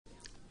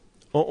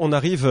On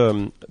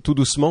arrive tout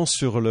doucement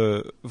sur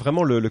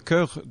vraiment le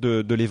cœur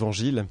de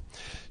l'Évangile.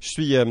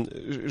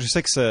 Je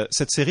sais que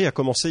cette série a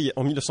commencé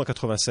en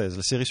 1996,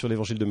 la série sur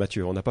l'Évangile de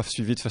Matthieu. On n'a pas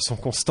suivi de façon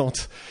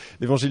constante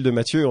l'Évangile de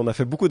Matthieu. On a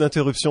fait beaucoup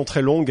d'interruptions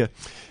très longues.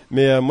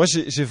 Mais moi,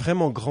 j'ai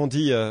vraiment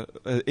grandi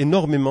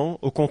énormément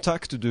au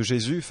contact de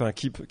Jésus.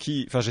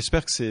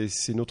 J'espère que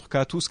c'est notre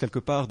cas à tous, quelque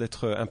part,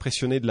 d'être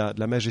impressionnés de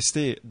la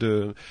majesté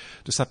de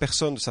sa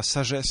personne, de sa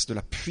sagesse, de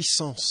la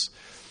puissance,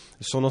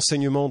 de son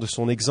enseignement, de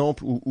son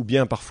exemple, ou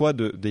bien parfois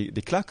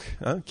des claques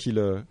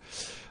qu'il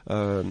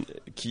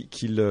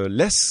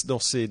laisse dans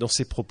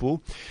ses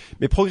propos.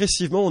 Mais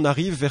progressivement, on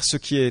arrive vers ce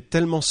qui est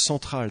tellement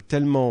central,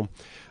 tellement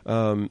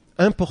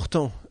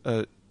important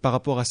par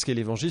rapport à ce qu'est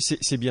l'Évangile.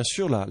 C'est bien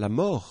sûr la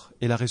mort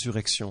et la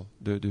résurrection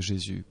de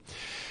Jésus.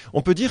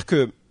 On peut dire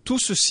que tout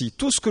ceci,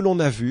 tout ce que l'on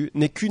a vu,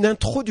 n'est qu'une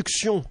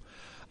introduction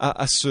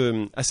à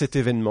cet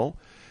événement,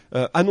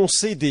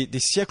 annoncé des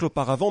siècles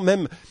auparavant,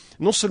 même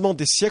non seulement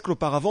des siècles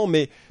auparavant,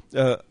 mais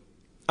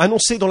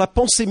annoncé dans la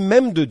pensée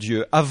même de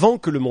Dieu avant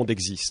que le monde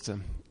existe.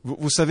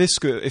 Vous savez ce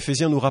que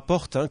Éphésiens nous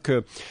rapporte,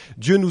 que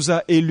Dieu nous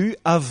a élus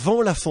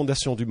avant la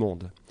fondation du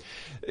monde.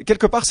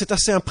 Quelque part, c'est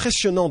assez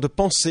impressionnant de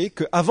penser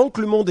qu'avant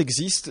que le monde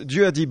existe,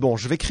 Dieu a dit, bon,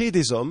 je vais créer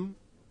des hommes,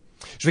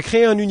 je vais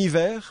créer un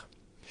univers,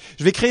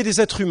 je vais créer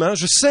des êtres humains,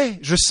 je sais,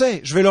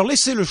 je vais leur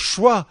laisser le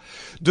choix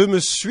de me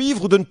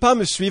suivre ou de ne pas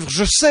me suivre.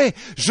 Je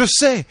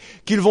sais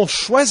qu'ils vont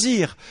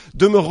choisir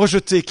de me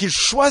rejeter, qu'ils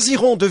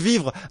choisiront de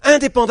vivre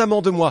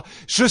indépendamment de moi.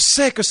 Je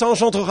sais que ça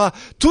engendrera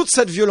toute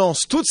cette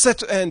violence, toute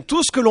cette haine,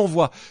 tout ce que l'on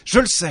voit, je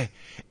le sais.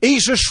 Et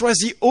je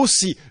choisis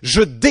aussi,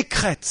 je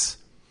décrète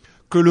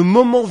que le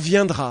moment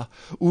viendra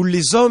où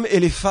les hommes et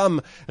les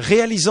femmes,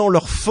 réalisant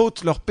leurs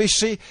fautes, leurs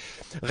péchés,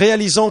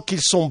 réalisant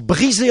qu'ils sont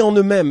brisés en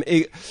eux-mêmes,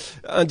 et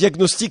un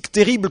diagnostic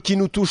terrible qui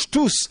nous touche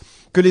tous,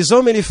 que les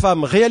hommes et les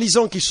femmes,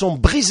 réalisant qu'ils sont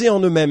brisés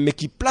en eux-mêmes, mais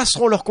qui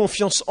placeront leur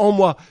confiance en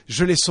moi,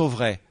 je les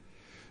sauverai.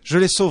 Je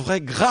les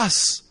sauverai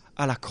grâce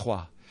à la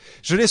croix.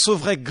 Je les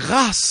sauverai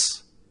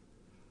grâce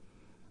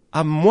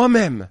à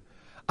moi-même,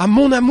 à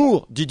mon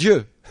amour, dit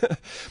Dieu.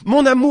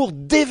 Mon amour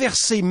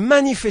déversé,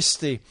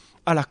 manifesté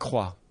à la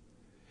croix.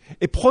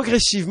 Et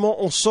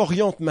progressivement, on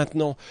s'oriente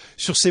maintenant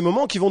sur ces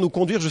moments qui vont nous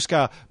conduire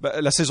jusqu'à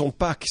la saison de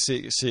Pâques.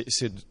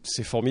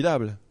 C'est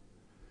formidable.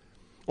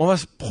 On va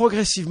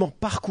progressivement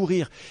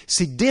parcourir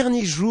ces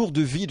derniers jours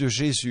de vie de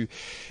Jésus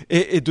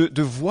et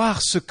de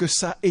voir ce que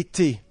ça a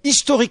été,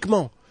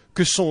 historiquement,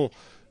 que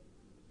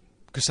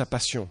sa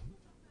passion.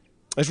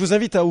 Et je vous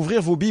invite à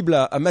ouvrir vos Bibles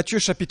à Matthieu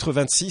chapitre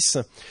 26,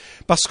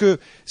 parce que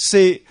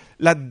c'est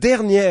la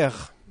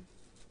dernière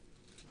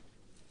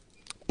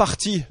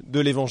partie de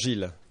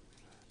l'Évangile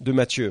de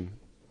Matthieu.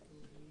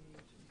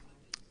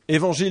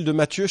 Évangile de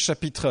Matthieu,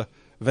 chapitre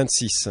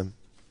 26.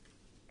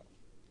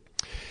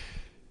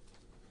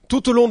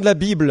 Tout au long de la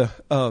Bible,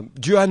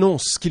 Dieu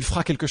annonce qu'il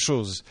fera quelque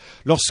chose.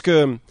 Lorsque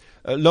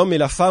l'homme et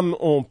la femme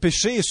ont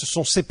péché et se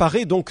sont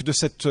séparés donc de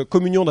cette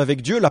communion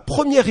avec Dieu, la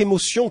première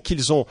émotion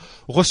qu'ils ont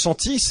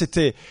ressentie,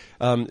 c'était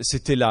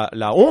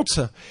la honte.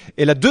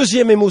 Et la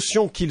deuxième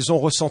émotion qu'ils ont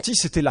ressentie,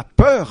 c'était la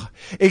peur.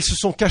 Et ils se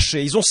sont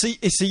cachés. Ils ont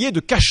essayé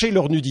de cacher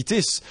leur nudité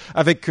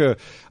avec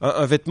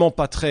un vêtement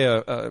pas très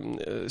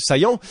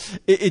saillant.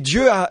 Et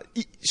Dieu a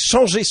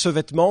changé ce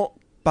vêtement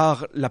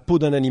par la peau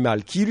d'un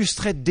animal, qui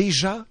illustrait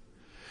déjà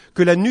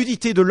que la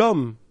nudité de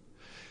l'homme,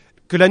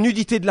 que la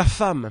nudité de la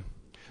femme,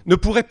 ne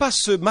pourrait pas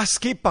se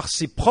masquer par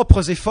ses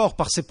propres efforts,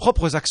 par ses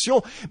propres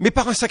actions, mais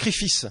par un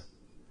sacrifice.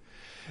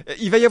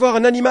 Il va y avoir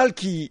un animal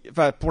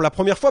pour la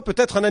première fois,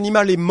 peut-être un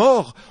animal est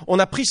mort, on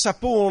a pris sa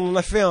peau, on en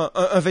a fait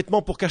un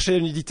vêtement pour cacher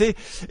la nudité,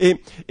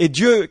 et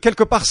Dieu,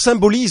 quelque part,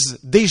 symbolise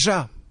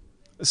déjà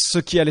ce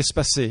qui allait se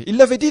passer. Il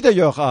l'avait dit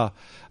d'ailleurs à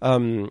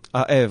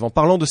Ève, en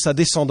parlant de sa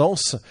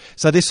descendance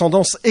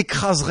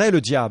écraserait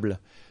le diable.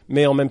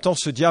 Mais en même temps,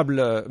 ce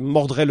diable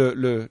mordrait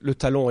le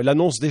talon. Et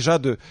l'annonce déjà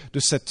de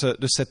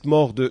cette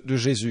mort de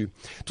Jésus.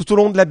 Tout au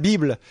long de la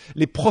Bible,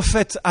 les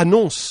prophètes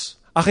annoncent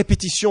à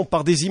répétition,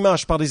 par des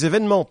images, par des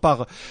événements,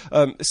 par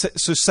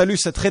ce salut,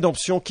 cette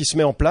rédemption qui se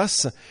met en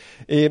place,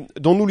 et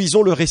dont nous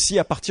lisons le récit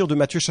à partir de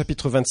Matthieu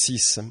chapitre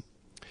 26.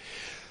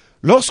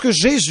 Lorsque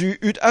Jésus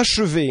eut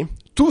achevé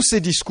tous ses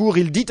discours,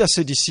 il dit à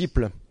ses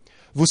disciples,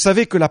 « Vous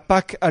savez que la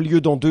Pâque a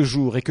lieu dans 2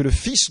 jours et que le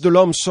Fils de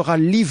l'homme sera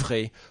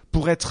livré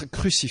pour être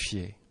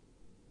crucifié. »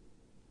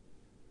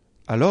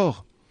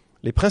 Alors,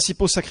 les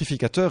principaux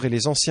sacrificateurs et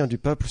les anciens du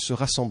peuple se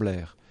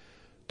rassemblèrent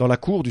dans la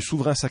cour du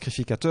souverain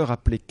sacrificateur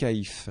appelé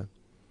Caïphe.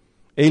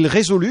 Et ils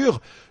résolurent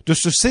de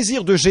se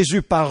saisir de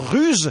Jésus par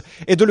ruse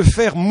et de le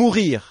faire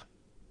mourir.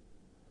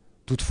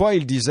 Toutefois,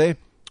 ils disaient,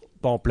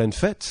 pas en pleine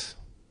fête,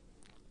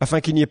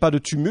 afin qu'il n'y ait pas de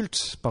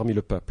tumulte parmi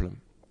le peuple.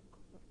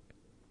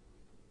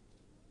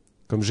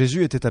 Comme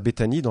Jésus était à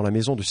Béthanie, dans la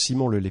maison de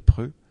Simon le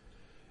lépreux,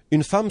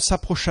 une femme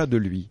s'approcha de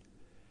lui.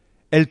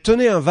 Elle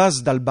tenait un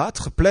vase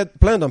d'albâtre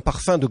plein d'un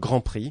parfum de grand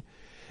prix,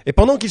 et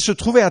pendant qu'il se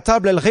trouvait à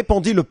table, elle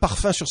répandit le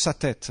parfum sur sa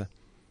tête.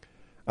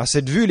 À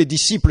cette vue, les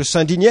disciples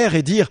s'indignèrent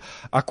et dirent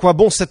 « À quoi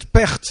bon cette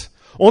perte ?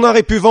 On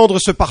aurait pu vendre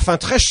ce parfum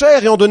très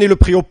cher et en donner le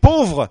prix aux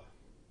pauvres. »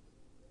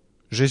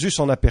 Jésus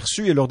s'en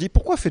aperçut et leur dit «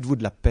 Pourquoi faites-vous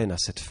de la peine à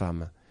cette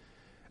femme ?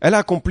 Elle a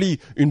accompli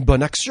une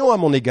bonne action à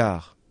mon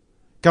égard,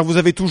 car vous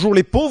avez toujours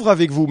les pauvres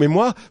avec vous, mais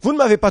moi, vous ne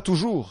m'avez pas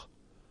toujours.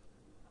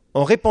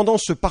 En répandant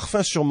ce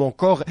parfum sur mon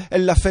corps,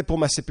 elle l'a fait pour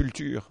ma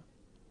sépulture.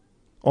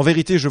 En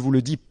vérité, je vous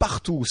le dis,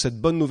 partout où cette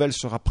bonne nouvelle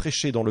sera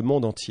prêchée dans le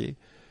monde entier,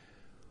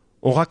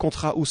 on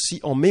racontera aussi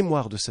en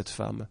mémoire de cette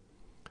femme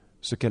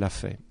ce qu'elle a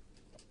fait. »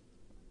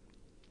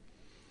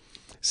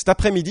 Cet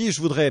après-midi,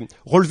 je voudrais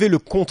relever le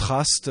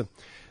contraste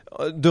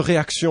de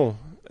réaction.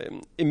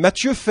 Et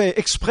Matthieu fait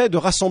exprès de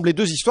rassembler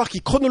deux histoires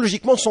qui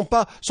chronologiquement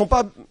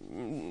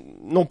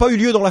n'ont pas eu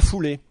lieu dans la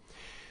foulée.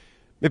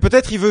 Mais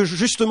peut-être il veut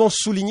justement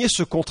souligner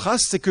ce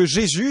contraste, c'est que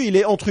Jésus, il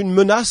est entre une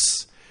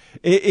menace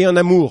et un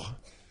amour.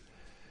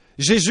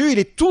 Jésus, il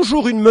est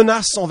toujours une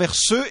menace envers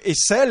ceux et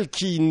celles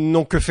qui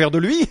n'ont que faire de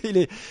lui.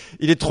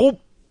 Il est trop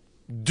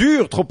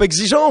dur, trop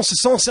exigeant en ce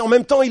sens, et en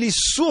même temps, il est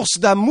source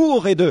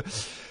d'amour et de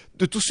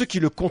tous ceux qui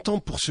le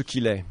contemplent pour ce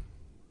qu'il est.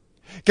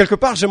 Quelque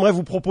part, j'aimerais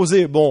vous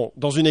proposer,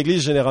 dans une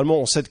église, généralement,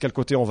 on sait de quel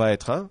côté on va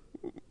être, hein.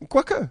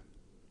 Quoique,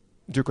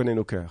 Dieu connaît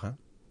nos cœurs, hein.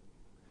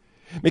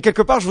 Mais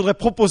quelque part, je voudrais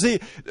proposer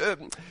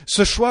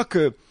ce choix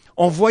que,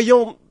 en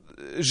voyant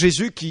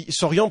Jésus qui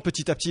s'oriente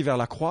petit à petit vers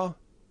la croix,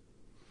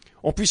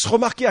 on puisse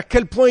remarquer à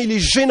quel point il est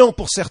gênant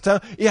pour certains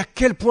et à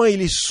quel point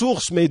il est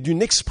source, mais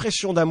d'une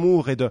expression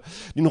d'amour et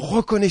d'une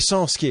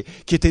reconnaissance qui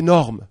est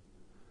énorme.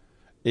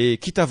 Et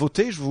quitte à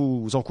voter, je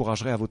vous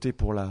encouragerai à voter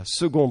pour la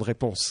seconde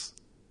réponse.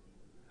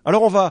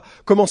 Alors on va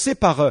commencer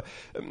par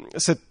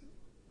cette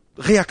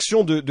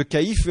réaction de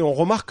Caïphe et on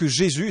remarque que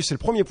Jésus, c'est le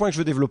premier point que je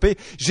veux développer,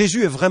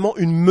 Jésus est vraiment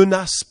une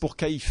menace pour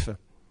Caïphe.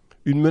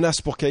 Une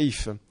menace pour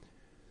Caïphe.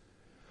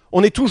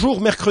 On est toujours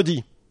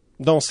mercredi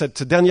dans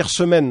cette dernière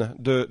semaine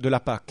de la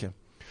Pâque.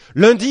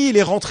 Lundi, il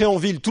est rentré en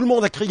ville, tout le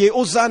monde a crié «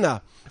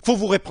 Hosanna !» Il faut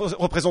vous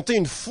représenter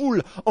une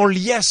foule en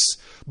liesse.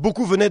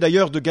 Beaucoup venaient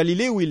d'ailleurs de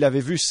Galilée où il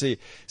avait vu ces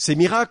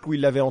miracles, où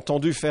il avait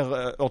entendu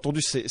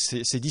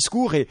ces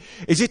discours et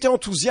ils étaient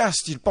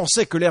enthousiastes. Ils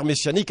pensaient que l'ère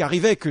messianique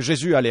arrivait, que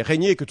Jésus allait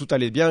régner, que tout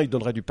allait bien, il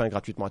donnerait du pain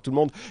gratuitement à tout le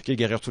monde, qu'il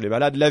guérirait tous les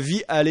malades. La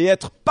vie allait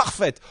être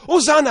parfaite.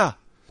 Hosanna !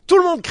 Tout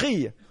le monde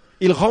crie.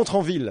 Il rentre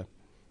en ville.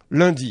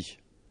 Lundi.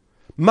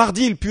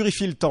 Mardi, il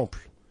purifie le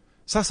temple.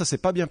 Ça s'est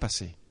pas bien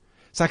passé.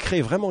 Ça a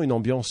créé vraiment une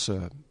ambiance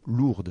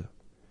lourde.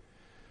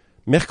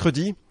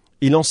 Mercredi,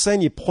 il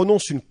enseigne et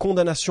prononce une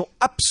condamnation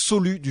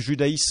absolue du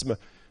judaïsme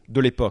de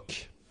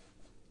l'époque.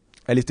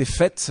 Il était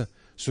fait,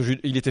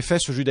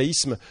 ce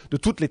judaïsme, de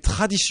toutes les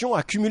traditions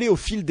accumulées au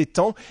fil des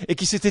temps et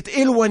qui s'étaient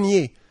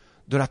éloignées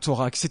de la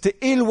Torah, qui s'étaient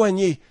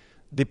éloignées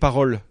des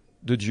paroles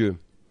de Dieu.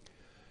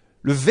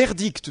 Le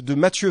verdict de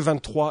Matthieu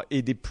 23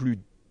 est des plus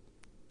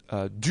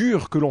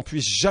durs que l'on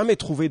puisse jamais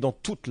trouver dans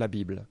toute la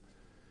Bible.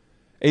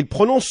 Et il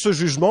prononce ce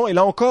jugement, et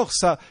là encore,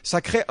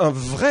 ça crée un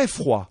vrai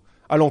froid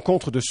à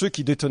l'encontre de ceux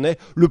qui détenaient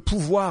le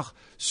pouvoir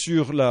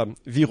sur la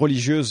vie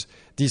religieuse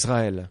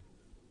d'Israël.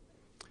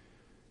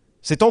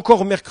 C'est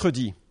encore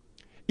mercredi.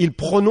 Il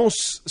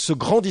prononce ce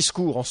grand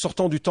discours en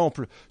sortant du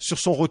temple sur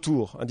son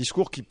retour. Un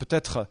discours qui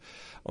peut-être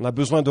on a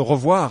besoin de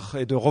revoir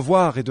et de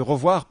revoir et de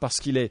revoir parce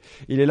qu'il est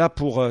là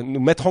pour nous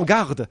mettre en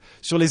garde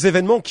sur les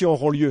événements qui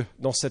auront lieu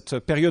dans cette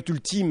période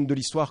ultime de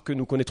l'histoire que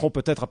nous connaîtrons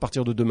peut-être à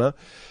partir de demain,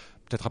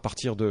 peut-être à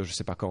partir de je ne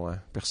sais pas quand,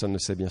 personne ne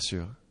sait bien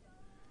sûr.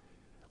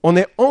 On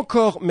est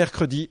encore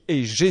mercredi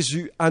et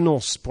Jésus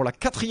annonce pour la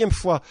 4e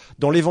fois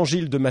dans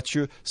l'évangile de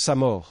Matthieu sa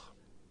mort.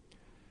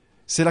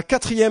 C'est la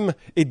 4e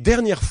et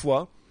dernière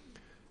fois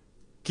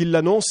qu'il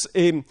l'annonce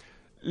et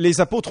les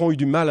apôtres ont eu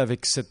du mal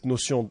avec cette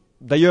notion.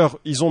 D'ailleurs,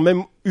 ils ont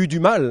même eu du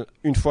mal,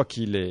 une fois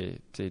qu'il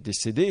était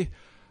décédé,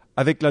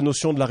 avec la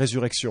notion de la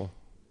résurrection.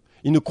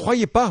 Ils ne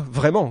croyaient pas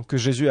vraiment que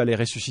Jésus allait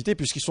ressusciter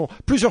puisqu'ils sont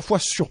plusieurs fois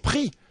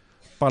surpris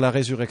par la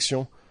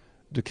résurrection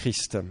de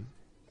Christ.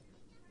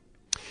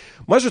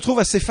 Moi, je trouve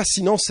assez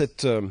fascinant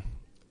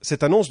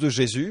cette annonce de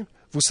Jésus.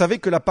 Vous savez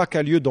que la Pâque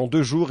a lieu dans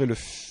 2 jours et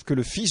que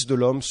le Fils de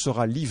l'homme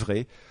sera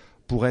livré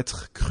pour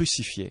être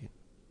crucifié.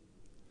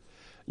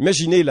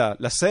 Imaginez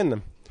la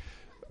scène.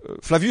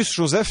 Flavius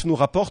Joseph nous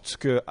rapporte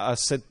qu'à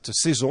cette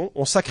saison,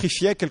 on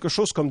sacrifiait quelque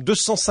chose comme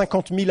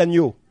 250 000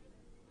 agneaux.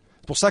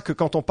 C'est pour ça que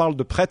quand on parle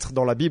de prêtres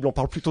dans la Bible, on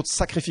parle plutôt de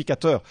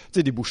sacrificateurs,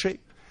 des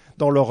bouchers,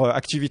 dans leur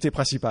activité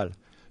principale.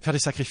 Faire des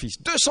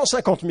sacrifices.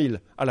 250 000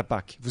 à la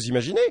Pâque. Vous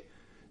imaginez ?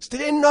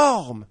 C'était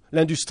énorme,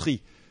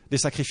 l'industrie des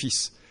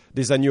sacrifices,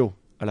 des agneaux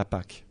à la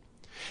Pâque.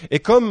 Et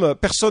comme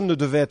personne ne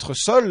devait être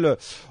seul,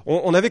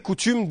 on avait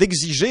coutume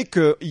d'exiger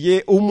qu'il y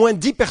ait au moins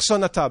 10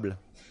 personnes à table.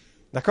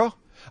 D'accord ?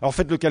 Alors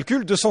faites le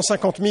calcul,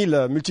 250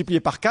 000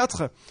 multiplié par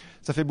 4,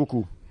 ça fait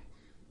beaucoup.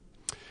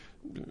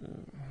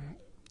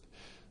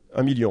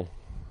 1 million,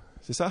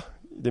 c'est ça ?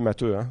 Des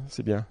matheux,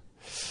 c'est bien.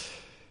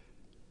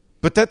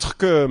 Peut-être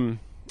que...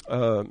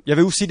 il y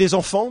avait aussi des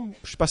enfants,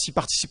 je ne sais pas s'ils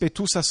participaient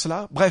tous à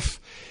cela.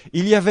 Bref,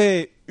 il y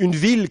avait une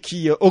ville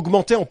qui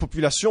augmentait en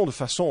population de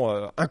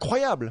façon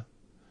incroyable.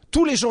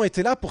 Tous les gens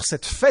étaient là pour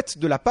cette fête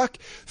de la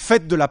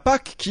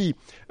Pâque qui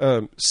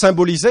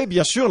symbolisait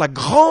bien sûr la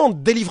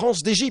grande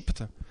délivrance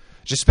d'Égypte.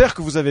 J'espère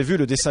que vous avez vu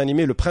le dessin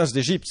animé Le Prince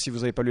d'Égypte, si vous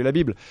n'avez pas lu la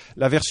Bible.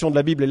 La version de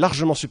la Bible est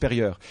largement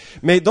supérieure.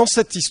 Mais dans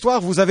cette histoire,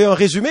 vous avez un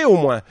résumé au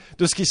moins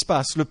de ce qui se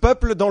passe. Le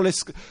peuple dans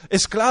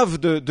l'esclave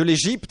de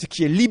l'Égypte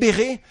qui est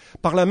libéré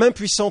par la main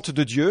puissante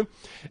de Dieu.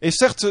 Et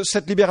certes,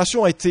 cette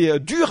libération a été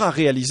dure à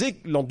réaliser.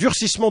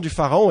 L'endurcissement du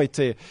Pharaon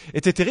était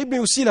terrible, mais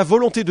aussi la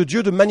volonté de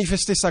Dieu de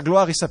manifester sa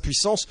gloire et sa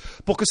puissance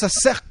pour que ça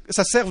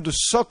serve de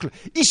socle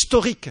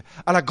historique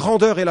à la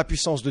grandeur et la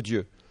puissance de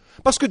Dieu.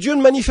 Parce que Dieu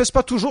ne manifeste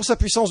pas toujours sa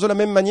puissance de la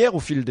même manière au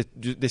fil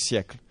des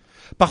siècles.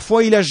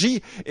 Parfois, il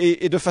agit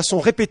et de façon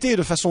répétée,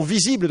 de façon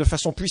visible, de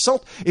façon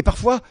puissante, et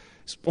parfois,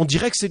 on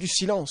dirait que c'est du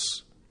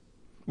silence.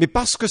 Mais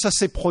parce que ça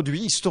s'est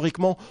produit,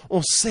 historiquement,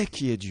 on sait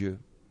qui est Dieu.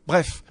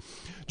 Bref,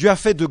 Dieu a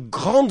fait de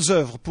grandes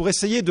œuvres pour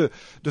essayer de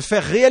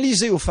faire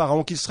réaliser au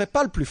Pharaon qu'il ne serait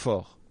pas le plus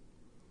fort.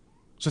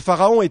 Ce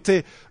Pharaon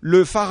était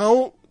le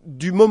Pharaon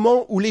du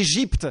moment où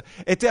l'Égypte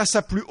était à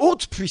sa plus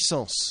haute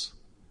puissance.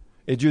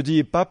 Et Dieu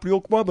dit, pas plus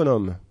haut que moi,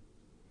 bonhomme.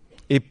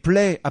 Et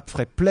plaie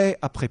après plaie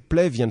après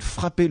plaie viennent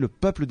frapper le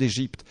peuple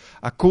d'Égypte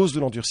à cause de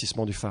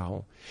l'endurcissement du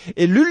Pharaon.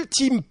 Et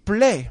l'ultime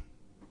plaie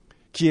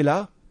qui est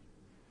là,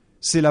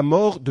 c'est la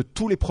mort de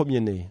tous les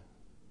premiers-nés.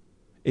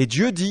 Et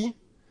Dieu dit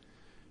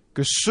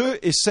que ceux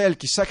et celles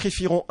qui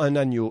sacrifieront un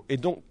agneau, et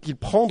donc qu'ils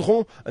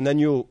prendront un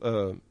agneau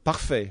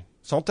parfait,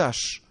 sans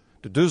tache,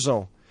 de 2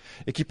 ans,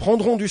 et qui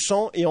prendront du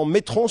sang et en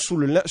mettront sur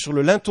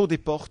le linteau des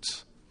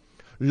portes,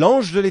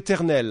 l'ange de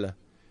l'Éternel,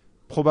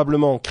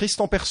 probablement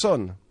Christ en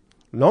personne,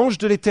 l'ange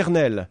de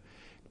l'Éternel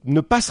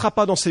ne passera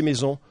pas dans ces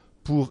maisons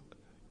pour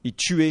y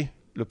tuer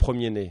le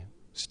premier-né.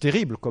 C'est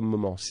terrible comme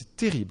moment, c'est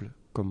terrible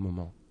comme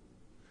moment.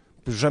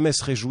 On ne peut jamais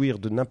se réjouir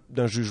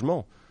d'un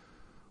jugement.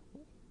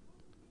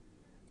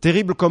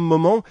 Terrible comme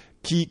moment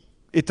qui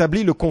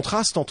établit le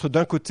contraste entre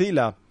d'un côté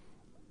le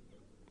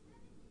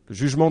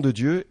jugement de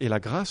Dieu et la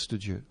grâce de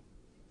Dieu.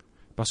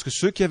 Parce que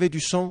ceux qui avaient du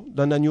sang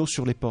d'un agneau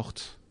sur les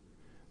portes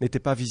n'étaient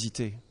pas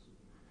visités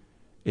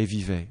et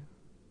vivaient.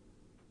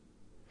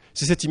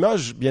 C'est cette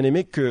image, bien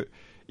aimée, que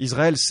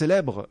Israël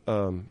célèbre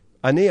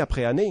année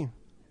après année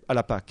à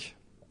la Pâque.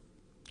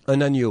 Un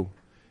agneau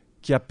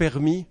qui a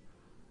permis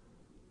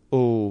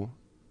aux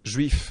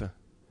Juifs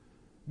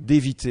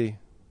d'éviter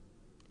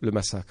le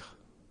massacre.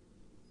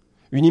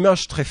 Une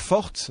image très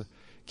forte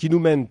qui nous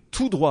mène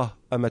tout droit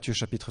à Matthieu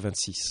chapitre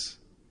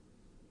 26.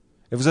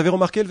 Et vous avez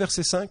remarqué le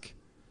verset 5 ?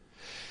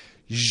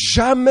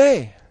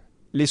 Jamais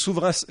les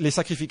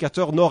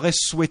sacrificateurs n'auraient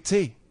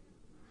souhaité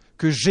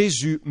que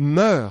Jésus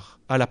meure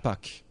à la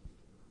Pâque.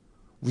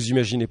 Vous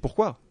imaginez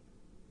pourquoi ?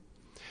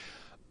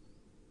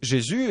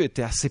 Jésus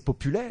était assez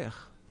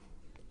populaire.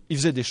 Il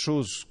faisait des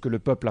choses que le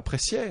peuple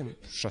appréciait.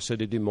 Chassait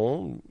des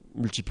démons,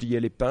 multipliait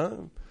les pains,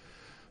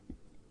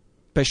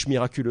 pêche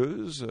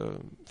miraculeuse.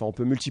 On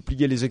peut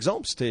multiplier les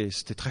exemples. C'était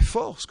très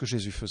fort ce que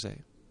Jésus faisait.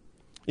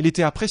 Il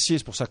était apprécié,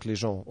 c'est pour ça que les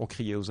gens ont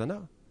crié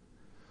Hosanna.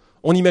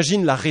 On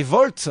imagine la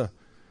révolte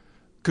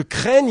que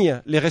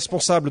craignent les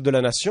responsables de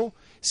la nation.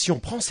 Si on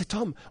prend cet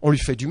homme, on lui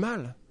fait du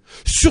mal.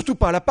 Surtout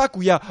pas à la Pâque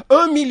où il y a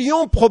 1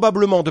 million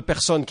probablement de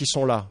personnes qui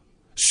sont là.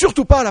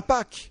 Surtout pas à la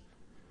Pâque.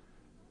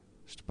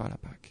 Surtout pas à la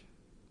Pâque.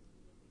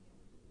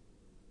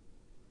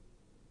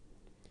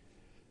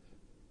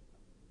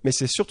 Mais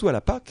c'est surtout à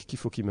la Pâque qu'il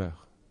faut qu'il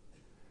meure.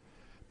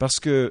 Parce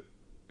que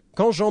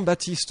quand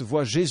Jean-Baptiste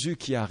voit Jésus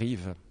qui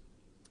arrive,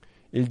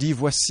 il dit «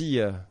 Voici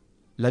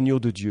l'agneau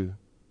de Dieu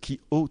qui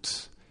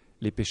ôte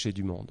les péchés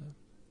du monde ».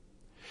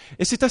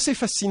 Et c'est assez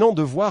fascinant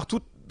de voir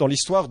tout dans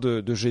l'histoire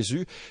de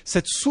Jésus,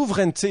 cette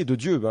souveraineté de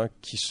Dieu,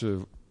 qui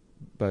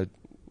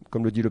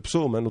comme le dit le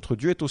psaume, notre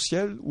Dieu est au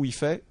ciel où il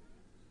fait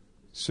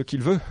ce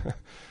qu'il veut.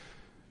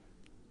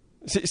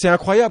 C'est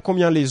incroyable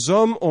combien les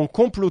hommes ont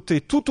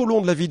comploté tout au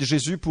long de la vie de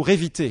Jésus pour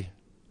éviter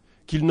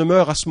qu'il ne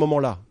meure à ce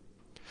moment-là.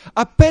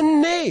 À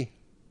peine né,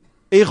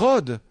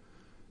 Hérode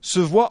se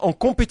voit en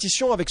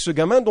compétition avec ce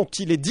gamin dont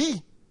il est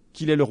dit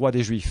qu'il est le roi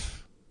des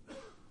Juifs.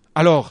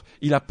 Alors,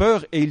 il a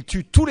peur et il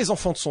tue tous les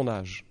enfants de son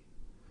âge.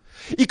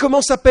 Il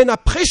commence à peine à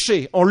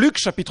prêcher en Luc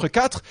chapitre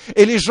 4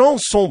 et les gens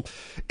sont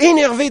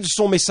énervés de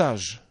son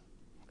message.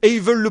 Et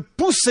ils veulent le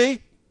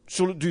pousser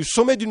du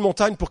sommet d'une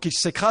montagne pour qu'il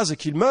s'écrase et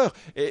qu'il meure.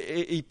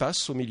 Et il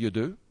passe au milieu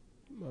d'eux.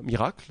 Un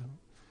miracle.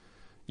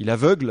 Il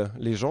aveugle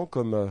les gens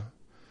comme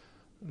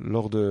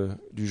lors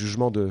du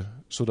jugement de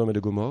Sodome et de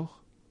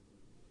Gomorrhe.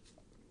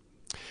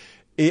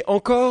 Et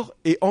encore,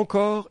 et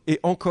encore,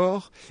 et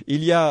encore,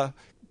 il y a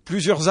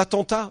plusieurs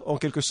attentats en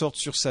quelque sorte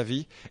sur sa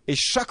vie. Et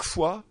chaque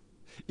fois,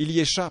 il y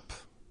échappe.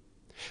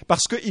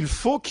 Parce qu'il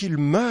faut qu'il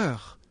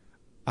meure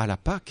à la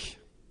Pâque.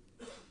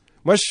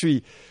 Moi, je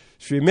suis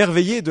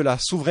émerveillé de la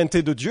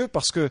souveraineté de Dieu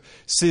parce que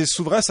ces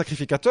souverains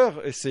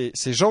sacrificateurs,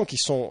 ces gens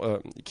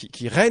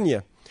qui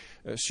règnent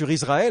sur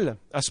Israël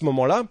à ce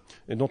moment-là,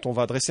 et dont on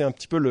va dresser un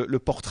petit peu le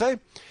portrait,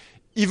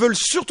 ils veulent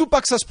surtout pas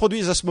que ça se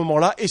produise à ce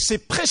moment-là, et c'est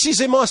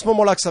précisément à ce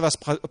moment-là que ça va se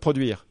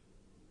produire.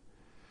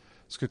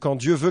 Parce que quand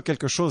Dieu veut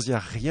quelque chose, il n'y a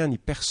rien ni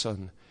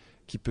personne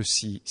qui peut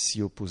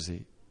s'y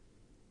opposer.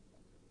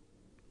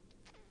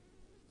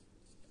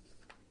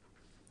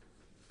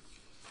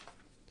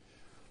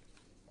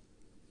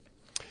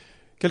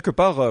 Quelque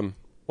part,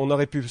 on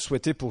aurait pu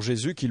souhaiter pour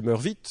Jésus qu'il meure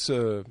vite.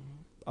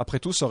 Après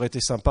tout, ça aurait été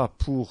sympa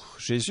pour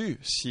Jésus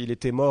s'il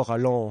était mort à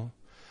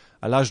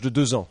l'âge de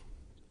 2 ans.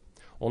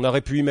 On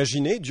aurait pu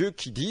imaginer Dieu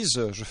qui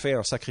dise « Je fais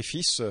un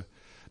sacrifice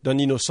d'un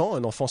innocent,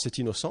 un enfant c'est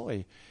innocent,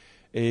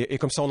 et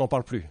comme ça on n'en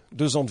parle plus.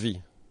 2 ans de vie. »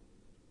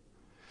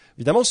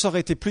 Évidemment, ça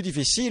aurait été plus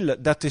difficile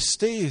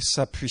d'attester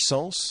sa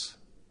puissance,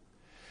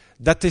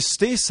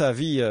 d'attester sa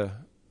vie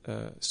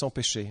sans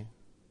péché.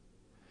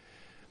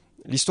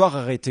 L'histoire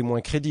aurait été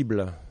moins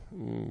crédible,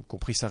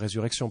 compris sa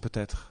résurrection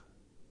peut-être.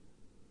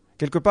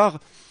 Quelque part,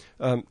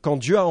 quand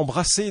Dieu a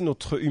embrassé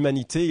notre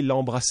humanité, il l'a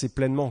embrassé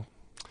pleinement.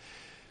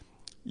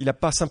 Il n'a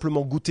pas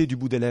simplement goûté du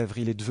bout des lèvres,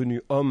 il est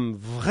devenu homme,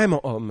 vraiment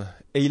homme,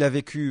 et il a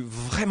vécu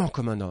vraiment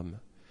comme un homme.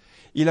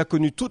 Il a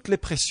connu toutes les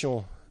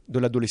pressions de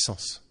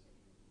l'adolescence.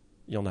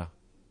 Il y en a.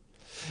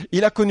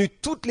 Il a connu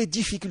toutes les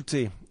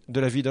difficultés de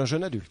la vie d'un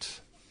jeune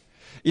adulte.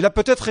 Il a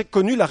peut-être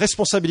connu la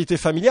responsabilité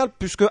familiale,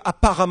 puisque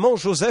apparemment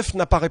Joseph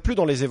n'apparaît plus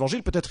dans les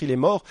évangiles. Peut-être il est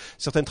mort.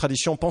 Certaines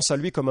traditions pensent à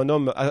lui comme un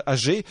homme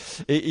âgé,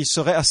 et il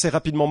serait assez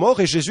rapidement mort.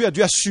 Et Jésus a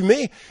dû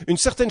assumer une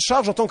certaine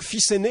charge en tant que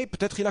fils aîné.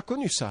 Peut-être il a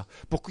connu ça,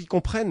 pour qu'il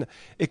comprenne,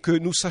 et que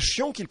nous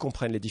sachions qu'il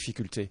comprenne les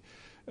difficultés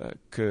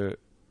que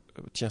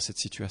tient cette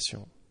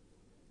situation.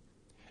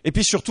 Et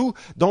puis surtout,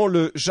 dans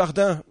le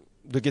jardin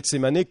de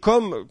Gethsémanée,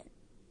 comme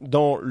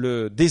dans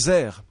le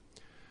désert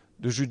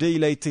de Judée,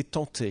 il a été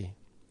tenté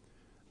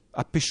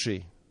à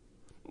pécher,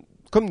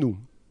 comme nous,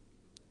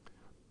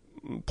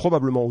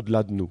 probablement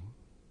au-delà de nous.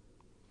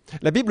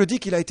 La Bible dit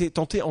qu'il a été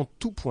tenté en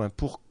tout point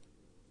pour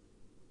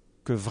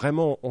que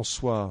vraiment on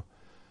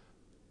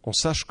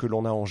sache que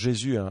l'on a en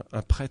Jésus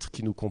un prêtre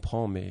qui nous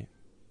comprend, mais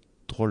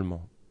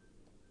drôlement.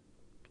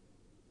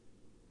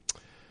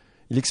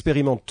 Il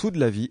expérimente toute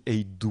la vie et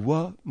il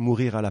doit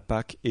mourir à la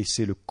Pâque, et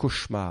c'est le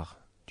cauchemar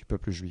du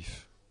peuple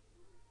juif,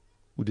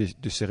 ou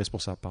de ses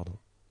responsables, pardon.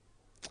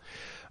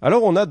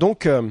 Alors on a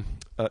donc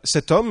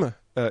cet homme,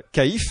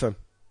 Caïphe.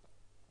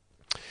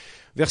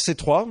 Verset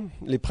 3,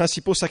 les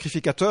principaux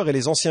sacrificateurs et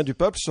les anciens du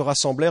peuple se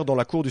rassemblèrent dans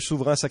la cour du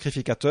souverain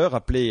sacrificateur,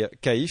 appelé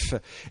Caïphe,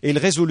 et ils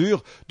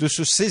résolurent de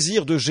se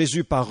saisir de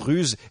Jésus par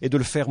ruse et de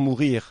le faire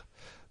mourir.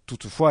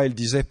 Toutefois, ils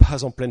disaient,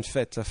 pas en pleine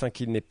fête, afin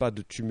qu'il n'ait pas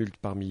de tumulte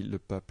parmi le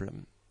peuple.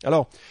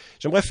 Alors,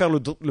 j'aimerais faire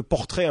le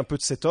portrait un peu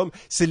de cet homme.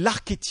 C'est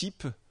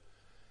l'archétype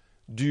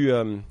du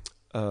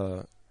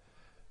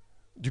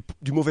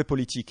mauvais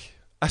politique,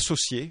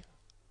 associé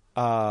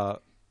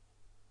à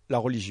la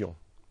religion.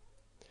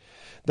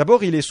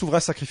 D'abord, il est souverain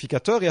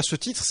sacrificateur et à ce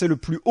titre, c'est le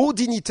plus haut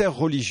dignitaire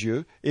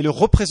religieux et le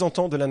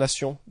représentant de la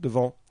nation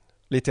devant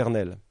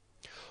l'Éternel.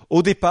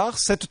 Au départ,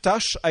 cette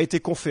tâche a été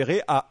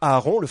conférée à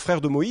Aaron, le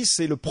frère de Moïse,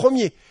 c'est le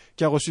premier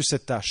qui a reçu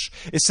cette tâche.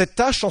 Et cette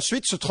tâche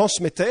ensuite se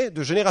transmettait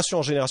de génération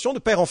en génération, de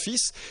père en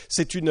fils.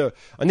 C'est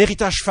un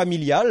héritage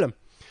familial.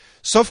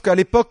 Sauf qu'à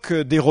l'époque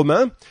des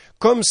Romains,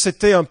 comme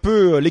c'était un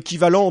peu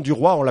l'équivalent du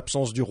roi en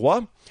l'absence du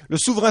roi, le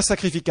souverain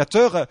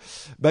sacrificateur,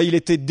 il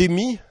était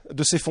démis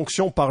de ses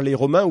fonctions par les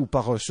Romains ou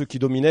par ceux qui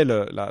dominaient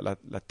la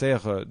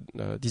terre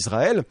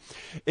d'Israël,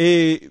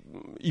 et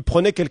ils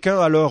prenaient quelqu'un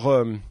à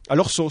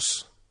leur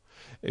sauce.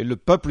 Et le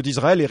peuple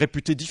d'Israël est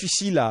réputé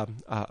difficile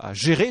à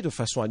gérer de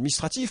façon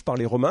administrative par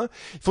les Romains.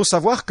 Il faut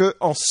savoir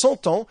qu'en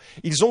 100 ans,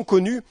 ils ont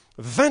connu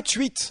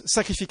 28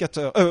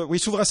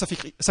 souverains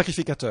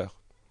sacrificateurs.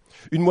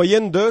 Une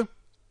moyenne de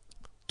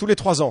tous les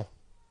 3 ans.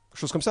 Quelque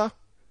chose comme ça ?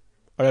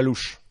 À la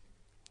louche.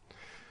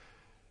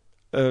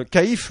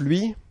 Caïphe,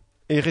 lui,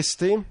 est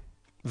resté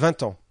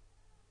 20 ans.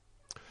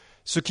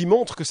 Ce qui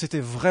montre que c'était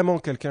vraiment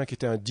quelqu'un qui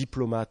était un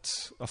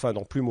diplomate, enfin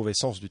dans le plus mauvais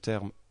sens du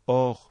terme,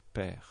 hors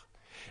pair.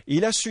 Et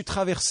il a su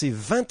traverser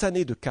 20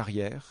 années de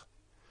carrière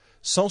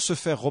sans se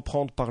faire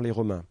reprendre par les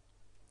Romains.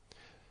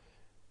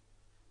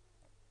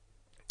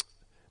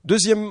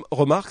 Deuxième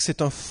remarque,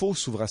 c'est un faux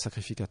souverain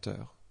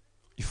sacrificateur.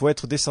 Il faut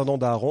être descendant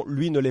d'Aaron,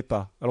 lui ne l'est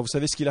pas. Alors vous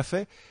savez ce qu'il a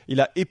fait ? Il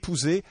a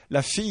épousé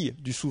la fille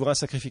du souverain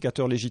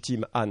sacrificateur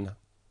légitime, Anne.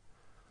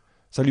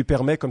 Ça lui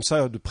permet comme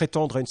ça de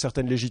prétendre à une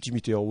certaine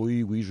légitimité. Oh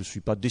oui, je ne suis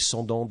pas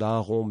descendant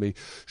d'Aaron, mais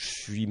je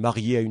suis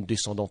marié à une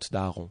descendante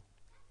d'Aaron.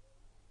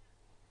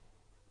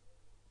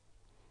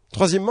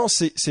 Troisièmement,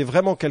 c'est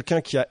vraiment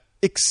quelqu'un qui a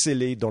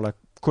excellé dans la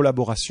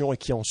collaboration et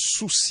qui en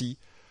soucie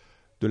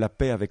de la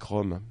paix avec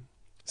Rome.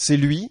 C'est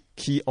lui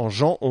qui, en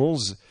Jean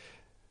 11,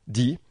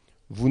 dit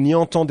 « Vous n'y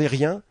entendez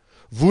rien ?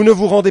 Vous ne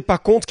vous rendez pas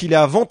compte qu'il est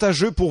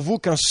avantageux pour vous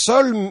qu'un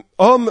seul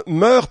homme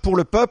meure pour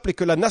le peuple et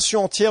que la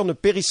nation entière ne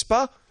périsse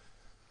pas ?»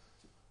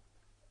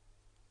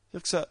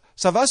 C'est-à-dire que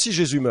ça va si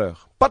Jésus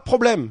meurt, pas de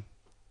problème.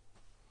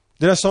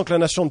 Dès l'instant que la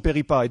nation ne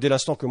périt pas et dès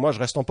l'instant que moi je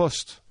reste en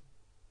poste.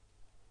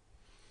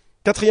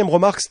 Quatrième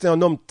remarque, c'était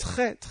un homme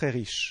très très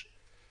riche.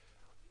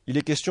 Il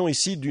est question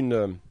ici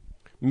d'une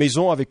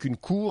maison avec une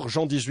cour.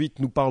 Jean 18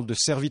 nous parle de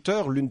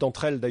serviteurs. L'une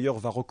d'entre elles d'ailleurs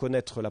va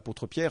reconnaître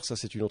l'apôtre Pierre. Ça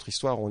c'est une autre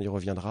histoire, on y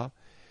reviendra.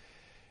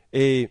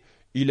 Et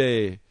il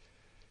est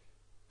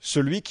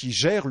celui qui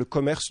gère le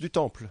commerce du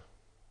temple.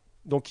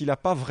 Donc il n'a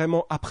pas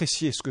vraiment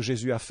apprécié ce que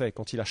Jésus a fait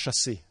quand il a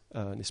chassé,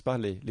 n'est-ce pas,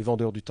 les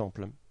vendeurs du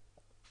temple.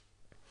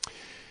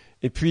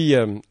 Et puis,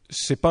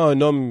 c'est pas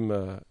un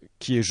homme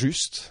qui est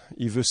juste,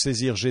 il veut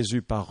saisir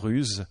Jésus par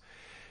ruse.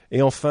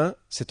 Et enfin,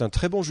 c'est un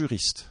très bon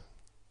juriste.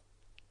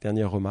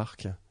 Dernière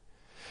remarque.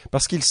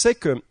 Parce qu'il sait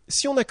que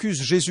si on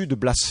accuse Jésus de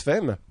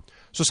blasphème,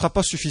 ce ne sera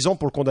pas suffisant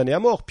pour le condamner à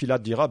mort.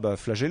 Pilate dira,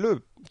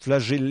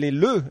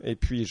 flagellez-le, et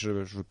puis je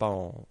ne veux pas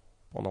en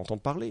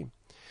entendre parler.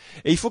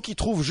 Et il faut qu'il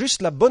trouve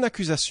juste la bonne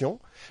accusation,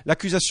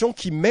 l'accusation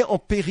qui met en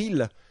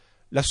péril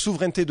la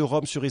souveraineté de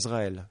Rome sur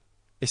Israël.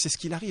 Et c'est ce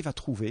qu'il arrive à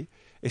trouver,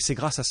 et c'est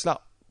grâce à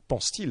cela,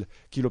 pense-t-il,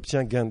 qu'il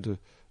obtient gain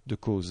de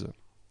cause.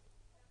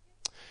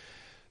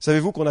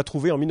 Savez-vous qu'on a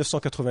trouvé en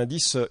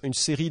 1990 une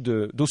série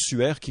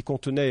d'ossuaires qui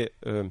contenaient,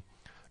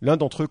 l'un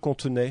d'entre eux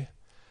contenait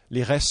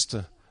les restes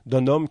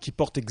d'un homme qui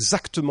porte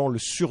exactement le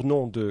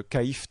surnom de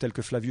Caïphe tel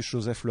que Flavius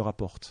Joseph le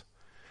rapporte.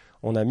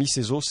 On a mis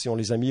ses os et on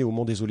les a mis au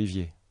mont des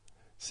Oliviers.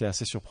 C'est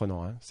assez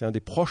surprenant. Hein. C'est un des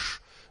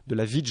proches de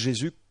la vie de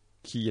Jésus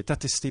qui est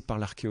attesté par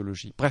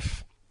l'archéologie.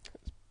 Bref,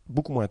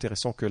 beaucoup moins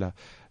intéressant que la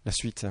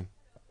suite.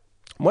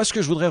 Moi, ce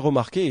que je voudrais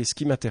remarquer et ce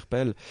qui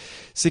m'interpelle,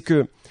 c'est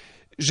que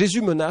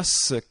Jésus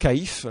menace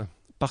Caïphe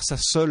par sa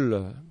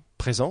seule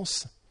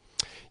présence.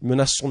 Il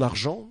menace son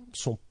argent,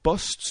 son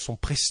poste, son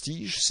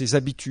prestige, ses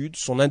habitudes,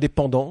 son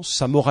indépendance,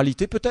 sa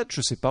moralité peut-être, je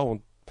ne sais pas,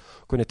 on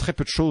connaît très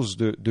peu de choses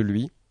de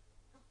lui.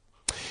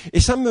 Et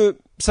ça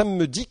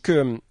me dit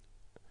que,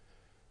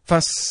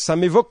 ça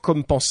m'évoque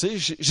comme pensée,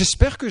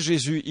 j'espère que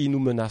Jésus, il nous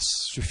menace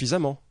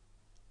suffisamment.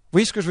 Vous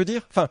voyez ce que je veux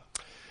dire ?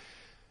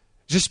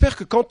 J'espère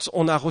que quand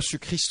on a reçu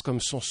Christ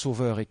comme son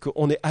sauveur et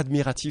qu'on est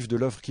admiratif de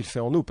l'œuvre qu'il fait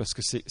en nous, parce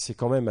que c'est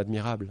quand même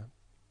admirable,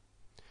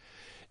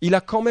 il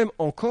a quand même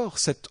encore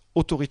cette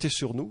autorité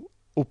sur nous,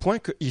 au point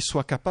qu'il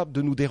soit capable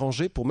de nous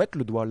déranger pour mettre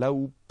le doigt là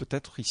où,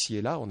 peut-être ici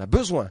et là, on a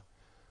besoin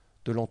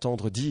de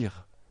l'entendre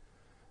dire.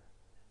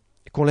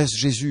 Et qu'on laisse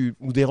Jésus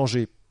nous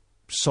déranger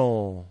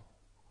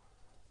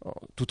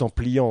tout en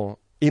pliant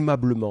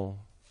aimablement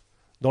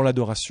dans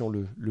l'adoration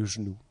le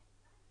genou.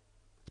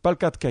 Ce n'est pas le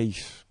cas de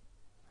Caïphe.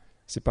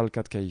 C'est pas le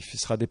cas de Caïphe. Il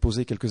sera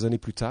déposé quelques années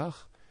plus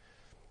tard.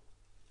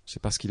 Je ne sais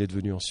pas ce qu'il est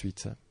devenu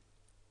ensuite.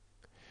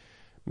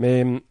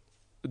 Mais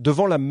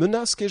devant la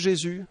menace qu'est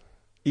Jésus,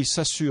 il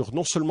s'assure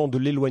non seulement de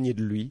l'éloigner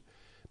de lui,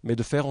 mais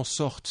de faire en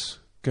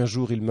sorte qu'un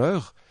jour il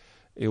meure,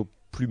 et au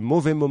plus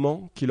mauvais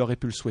moment qu'il aurait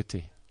pu le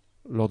souhaiter,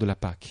 lors de la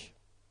Pâque.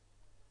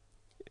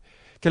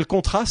 Quel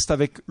contraste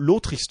avec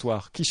l'autre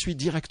histoire qui suit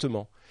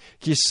directement,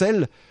 qui est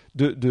celle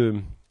de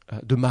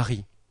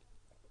Marie.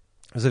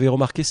 Vous avez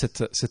remarqué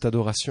cette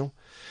adoration.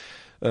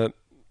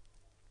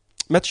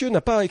 Matthieu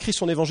n'a pas écrit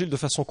son évangile de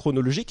façon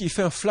chronologique, il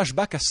fait un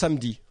flashback à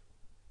samedi.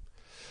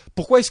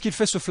 Pourquoi est-ce qu'il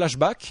fait ce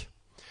flashback ?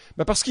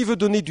 Parce qu'il veut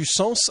donner du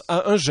sens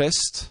à un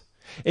geste,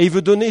 et il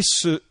veut donner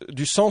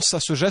du sens à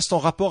ce geste en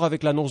rapport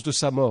avec l'annonce de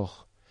sa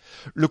mort.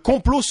 Le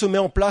complot se met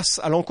en place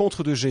à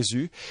l'encontre de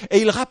Jésus, et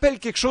il rappelle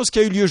quelque chose qui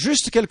a eu lieu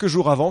juste quelques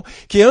jours avant,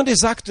 qui est un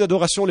des actes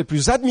d'adoration les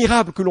plus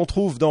admirables que l'on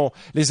trouve dans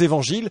les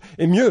évangiles,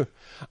 et mieux,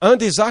 un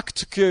des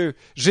actes que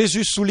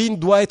Jésus souligne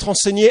doit être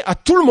enseigné à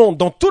tout le monde,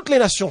 dans toutes les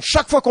nations.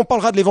 Chaque fois qu'on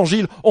parlera de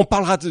l'évangile, on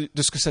parlera de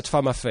ce que cette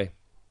femme a fait.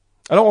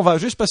 Alors on va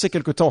juste passer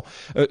quelque temps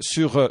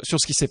sur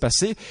ce qui s'est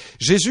passé.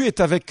 Jésus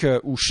est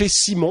chez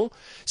Simon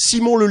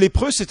le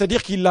lépreux,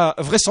 c'est-à-dire qu'il l'a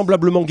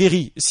vraisemblablement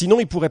guéri. Sinon,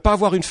 il ne pourrait pas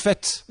avoir une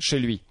fête chez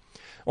lui.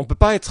 On ne peut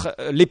pas être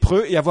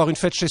lépreux et avoir une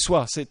fête chez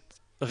soi. C'est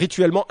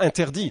rituellement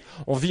interdit.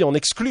 On vit en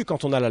exclu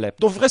quand on a la lèpre.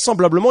 Donc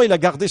vraisemblablement, il a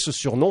gardé ce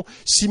surnom,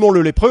 Simon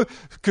le lépreux,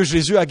 que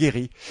Jésus a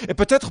guéri. Et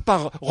peut-être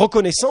par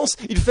reconnaissance,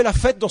 il fait la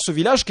fête dans ce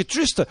village qui est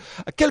juste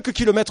à quelques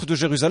kilomètres de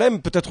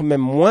Jérusalem, peut-être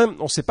même moins,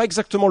 on ne sait pas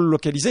exactement le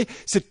localiser,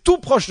 c'est tout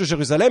proche de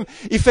Jérusalem.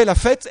 Il fait la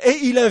fête et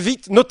il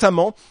invite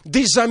notamment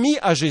des amis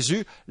à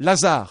Jésus,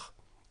 Lazare.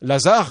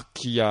 Lazare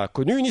qui a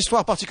connu une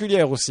histoire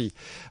particulière aussi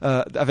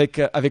avec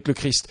le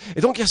Christ.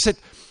 Et donc il y a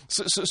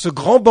ce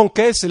grand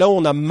banquet, c'est là où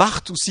on a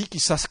Marthe aussi qui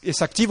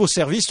s'active au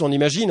service, on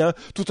imagine,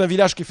 tout un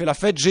village qui fait la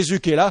fête, Jésus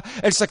qui est là,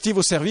 elle s'active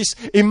au service.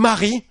 Et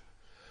Marie,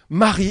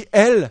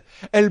 elle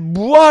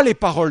boit les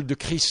paroles de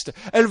Christ,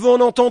 elle veut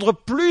en entendre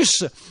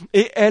plus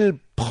et elle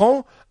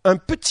prend un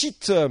petit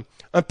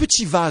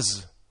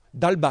vase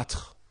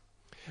d'albâtre.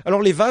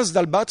 Alors les vases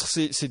d'albâtre,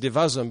 c'est des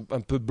vases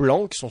un peu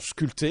blancs qui sont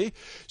sculptés,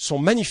 sont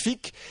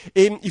magnifiques,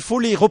 et il faut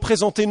les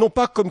représenter non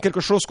pas comme quelque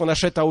chose qu'on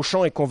achète à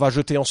Auchan et qu'on va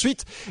jeter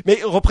ensuite, mais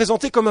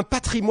représenter comme un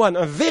patrimoine,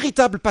 un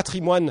véritable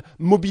patrimoine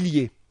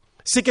mobilier.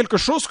 C'est quelque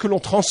chose que l'on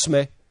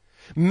transmet.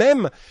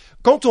 Même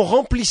quand on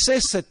remplissait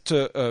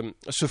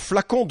ce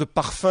flacon de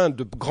parfum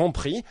de grand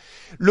prix,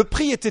 le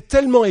prix était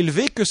tellement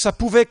élevé que ça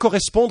pouvait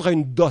correspondre à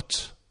une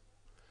dot.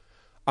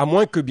 À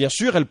moins que, bien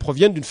sûr, elle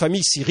provienne d'une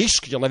famille si riche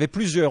qu'il y en avait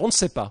plusieurs, on ne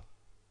sait pas.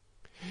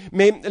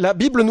 Mais la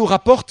Bible nous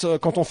rapporte,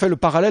 quand on fait le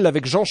parallèle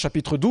avec Jean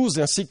chapitre 12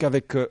 ainsi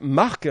qu'avec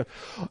Marc,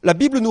 la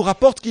Bible nous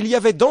rapporte qu'il y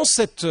avait dans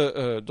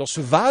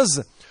ce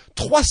vase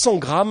 300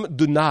 grammes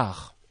de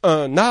nard,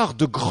 un nard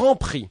de grand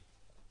prix.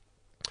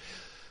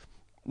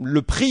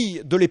 Le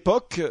prix de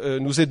l'époque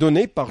nous est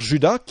donné par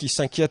Judas qui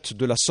s'inquiète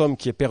de la somme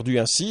qui est perdue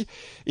ainsi,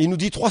 et il nous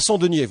dit 300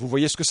 deniers. Vous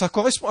voyez à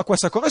quoi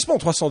ça correspond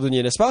 300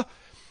 deniers, n'est-ce pas ?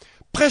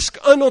 Presque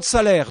un an de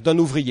salaire d'un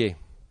ouvrier.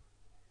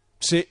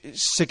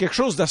 C'est quelque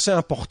chose d'assez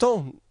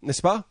important,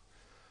 n'est-ce pas?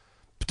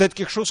 Peut-être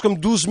quelque chose comme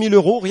 12 000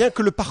 €, rien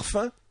que le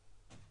parfum.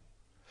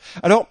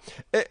 Alors,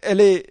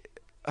 elle est...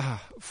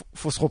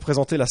 faut se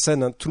représenter la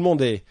scène, hein. Tout le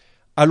monde est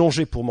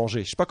allongé pour manger.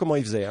 Je ne sais pas comment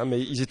ils faisaient, hein,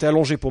 mais ils étaient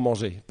allongés pour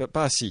manger,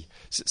 pas assis.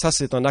 Ça,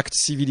 c'est un acte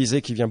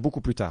civilisé qui vient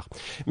beaucoup plus tard.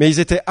 Mais ils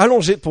étaient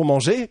allongés pour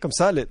manger, comme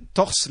ça, les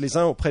torses les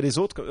uns auprès des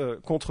autres,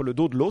 contre le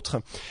dos de l'autre.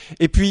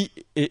 Et puis,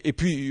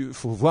 il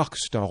faut voir que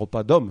c'était un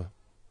repas d'hommes,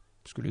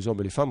 parce que les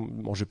hommes et les femmes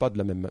ne mangeaient pas de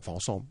la même... Enfin,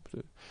 ensemble.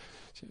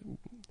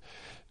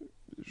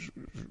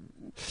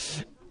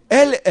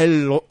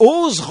 Elle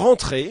ose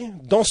rentrer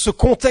dans ce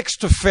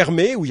contexte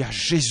fermé où il y a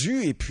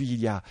Jésus et puis il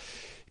y a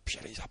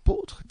les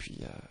apôtres.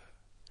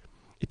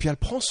 Et puis elle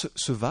prend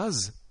ce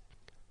vase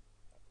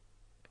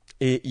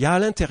et il y a à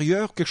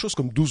l'intérieur quelque chose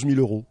comme 12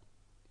 000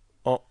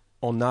 €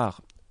 en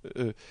art.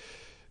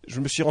 Je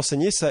me suis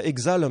renseigné, ça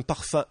exhale un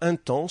parfum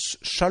intense,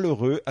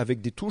 chaleureux,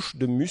 avec des touches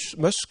de musc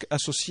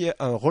associées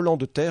à un relent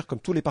de terre comme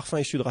tous les parfums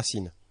issus de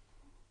racines.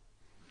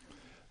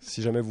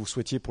 Si jamais vous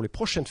souhaitiez pour les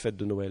prochaines fêtes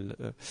de Noël.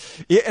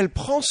 Et elle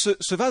prend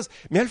ce vase,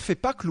 mais elle ne fait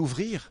pas que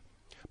l'ouvrir.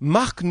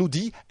 Marc nous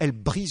dit, elle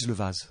brise le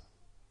vase.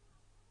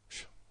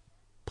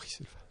 Brise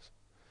le vase.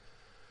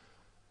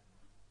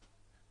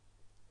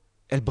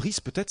 Elle brise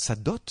peut-être sa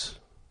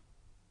dot.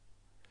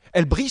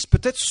 Elle brise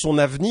peut-être son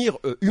avenir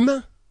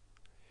humain.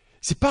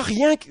 C'est pas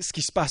rien ce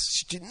qui se passe.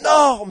 C'est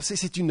énorme.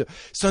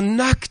 C'est un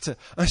acte,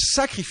 un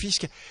sacrifice.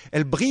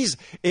 Elle brise.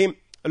 Et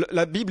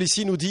la Bible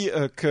ici nous dit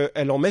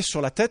qu'elle en met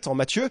sur la tête en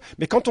Matthieu,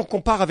 mais quand on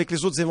compare avec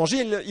les autres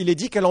évangiles, il est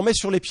dit qu'elle en met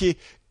sur les pieds.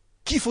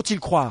 Qui faut-il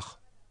croire?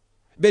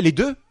 Ben, les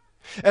deux.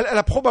 Elle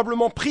a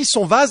probablement pris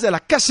son vase, elle a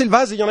cassé le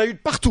vase et il y en a eu de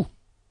partout.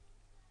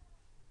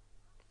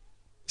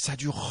 Ça a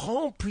dû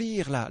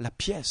remplir la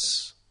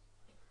pièce.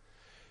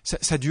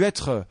 Ça a dû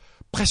être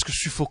presque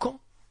suffocant.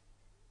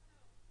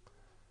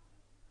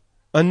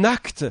 Un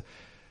acte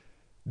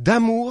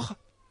d'amour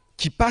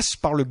qui passe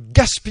par le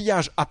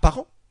gaspillage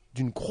apparent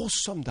d'une grosse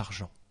somme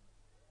d'argent.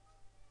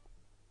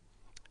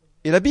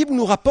 Et la Bible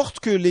nous rapporte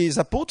que les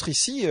apôtres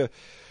ici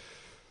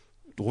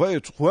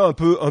trouvaient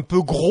un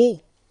peu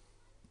gros.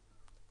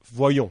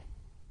 Voyons.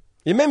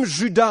 Et même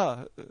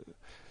Judas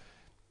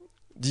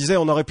disait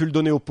on aurait pu le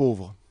donner aux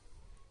pauvres.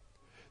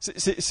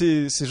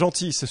 C'est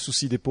gentil ce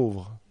souci des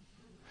pauvres.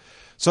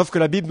 Sauf que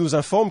la Bible nous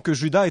informe que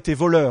Judas était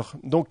voleur.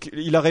 Donc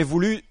il aurait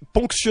voulu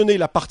ponctionner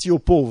la partie aux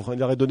pauvres.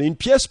 Il aurait donné une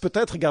pièce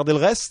peut-être, garder le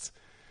reste.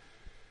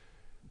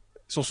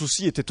 Son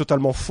souci était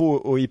totalement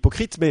faux et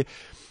hypocrite, mais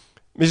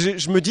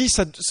je me dis,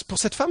 pour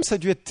cette femme, ça a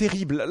dû être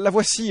terrible. La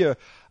voici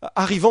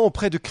arrivant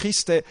auprès de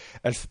Christ,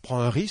 elle prend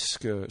un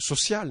risque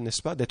social,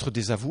 n'est-ce pas, d'être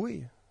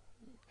désavouée.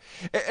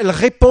 Elle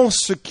répand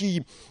ce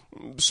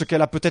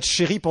qu'elle a peut-être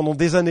chéri pendant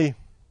des années.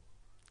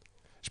 Je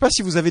ne sais pas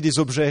si vous avez des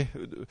objets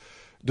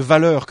de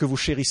valeur que vous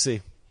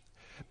chérissez.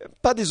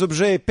 Pas des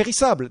objets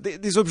périssables,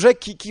 des objets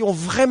qui ont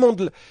vraiment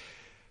de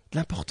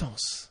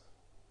l'importance.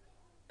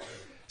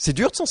 C'est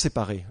dur de s'en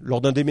séparer.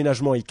 Lors d'un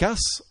déménagement, ils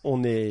cassent,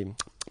 on est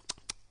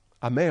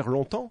amer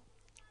longtemps.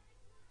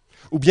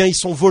 Ou bien ils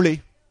sont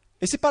volés.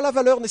 Et c'est pas la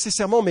valeur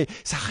nécessairement, mais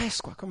ça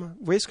reste quoi. Vous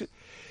voyez ce que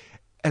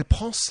elle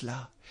prend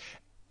cela,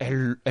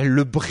 elle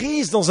le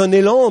brise dans un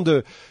élan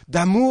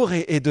d'amour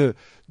et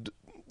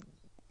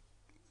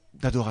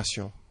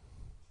d'adoration.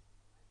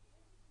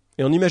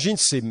 Et on imagine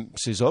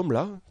ces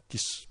hommes-là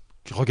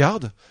qui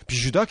regardent, puis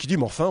Judas qui dit,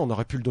 mais enfin, on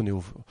aurait pu le donner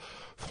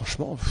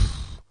Franchement...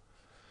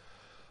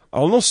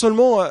 Alors non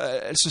seulement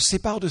elle se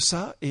sépare de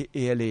ça et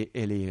elle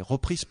est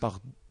reprise par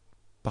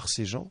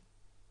ces gens.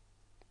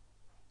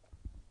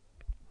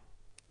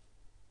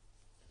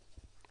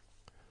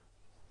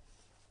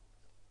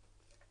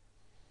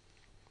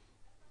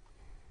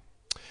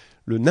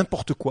 Le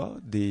n'importe quoi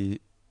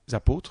des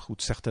apôtres ou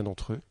de certains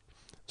d'entre eux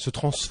se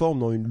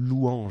transforme en une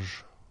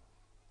louange,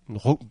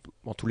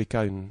 en tous les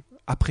cas une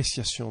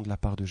appréciation de la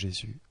part de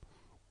Jésus.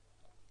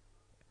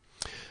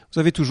 Vous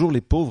avez toujours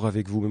les pauvres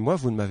avec vous, mais moi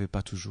vous ne m'avez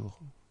pas toujours.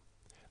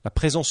 La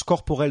présence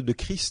corporelle de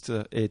Christ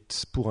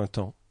est pour un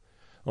temps.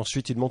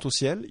 Ensuite, il monte au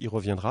ciel, il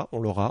reviendra, on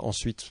l'aura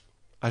ensuite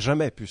à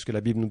jamais, puisque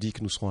la Bible nous dit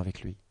que nous serons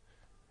avec lui.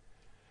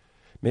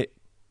 Mais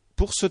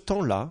pour ce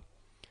temps-là,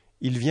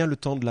 il vient le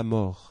temps de la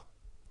mort.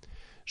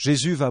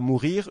 Jésus va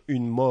mourir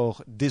une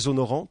mort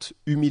déshonorante,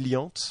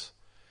 humiliante,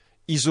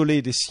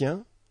 isolée des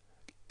siens,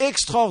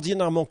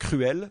 extraordinairement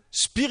cruelle,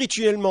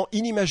 spirituellement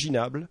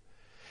inimaginable.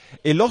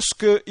 Et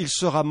lorsqu'il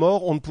sera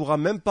mort, on ne pourra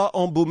même pas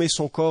embaumer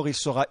son corps, il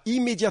sera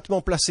immédiatement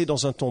placé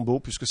dans un tombeau,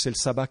 puisque c'est le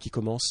sabbat qui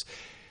commence.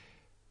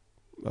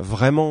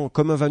 Vraiment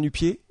comme un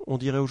va-nu-pied, on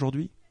dirait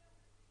aujourd'hui.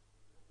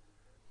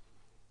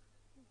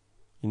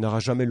 Il n'aura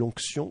jamais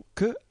l'onction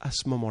que à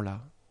ce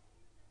moment-là.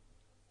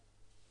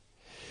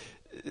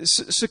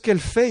 Ce qu'elle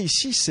fait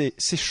ici,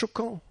 c'est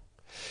choquant.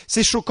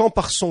 C'est choquant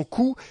par son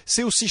coût,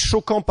 c'est aussi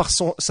choquant par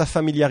sa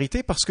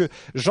familiarité, parce que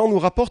Jean nous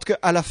rapporte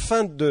qu'à la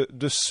fin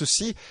de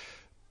ceci,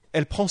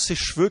 elle prend ses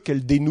cheveux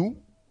qu'elle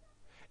dénoue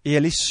et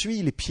elle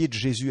essuie les pieds de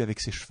Jésus avec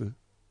ses cheveux.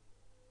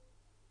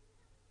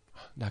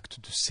 Un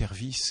acte de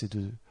service et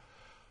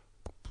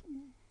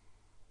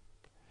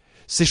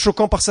C'est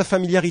choquant par sa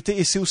familiarité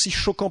et c'est aussi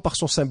choquant par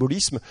son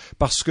symbolisme,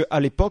 parce qu'à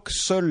l'époque,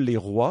 seuls les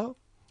rois,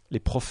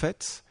 les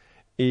prophètes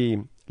et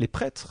les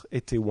prêtres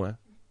étaient oints.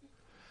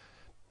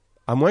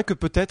 À moins que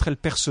peut-être elle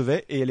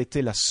percevait, et elle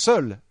était la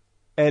seule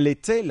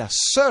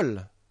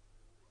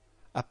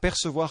à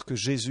percevoir que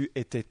Jésus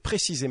était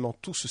précisément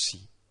tout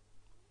ceci.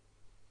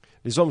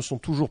 Les hommes sont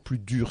toujours plus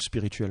durs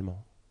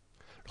spirituellement.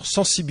 Leur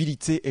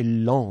sensibilité est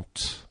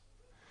lente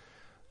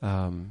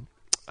à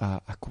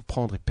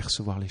comprendre et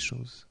percevoir les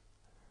choses.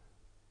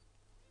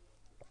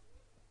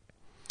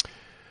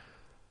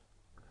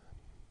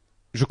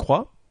 Je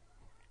crois,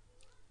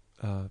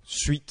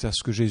 suite à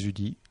ce que Jésus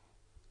dit,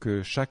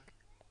 que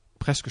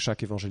presque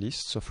chaque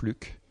évangéliste, sauf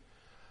Luc,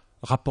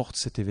 rapporte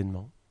cet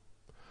événement,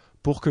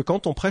 pour que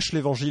quand on prêche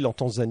l'évangile en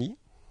Tanzanie,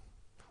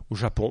 au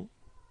Japon,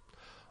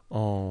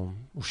 au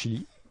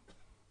Chili,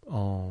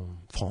 en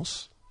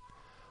France,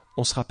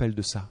 on se rappelle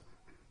de ça.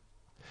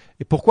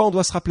 Et pourquoi on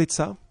doit se rappeler de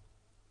ça ?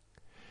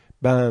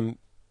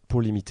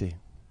 Pour l'imiter.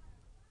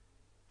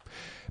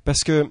 Parce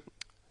que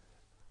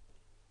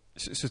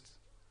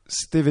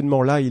cet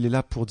événement-là, il est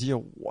là pour dire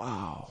 «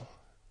 Waouh,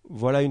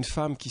 voilà une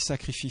femme qui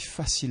sacrifie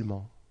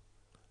facilement,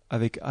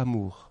 avec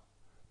amour,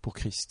 pour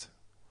Christ. »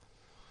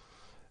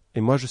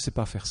 Et moi, je ne sais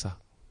pas faire ça.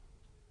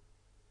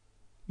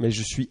 Mais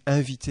je suis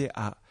invité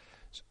à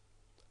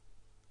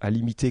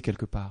l'imiter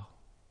quelque part.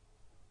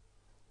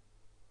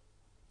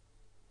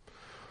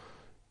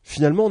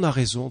 Finalement, on a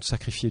raison de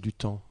sacrifier du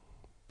temps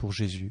pour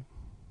Jésus.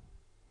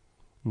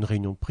 Une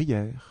réunion de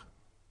prière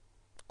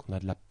qu'on a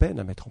de la peine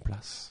à mettre en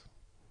place.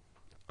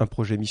 Un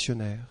projet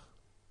missionnaire.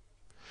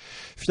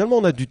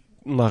 Finalement,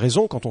 on a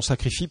raison quand on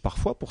sacrifie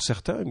parfois pour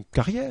certains une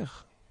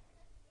carrière.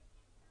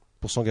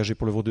 Pour s'engager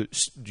pour l'œuvre de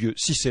Dieu.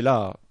 Si c'est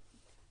là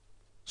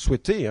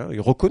souhaité et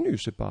reconnu,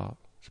 c'est pas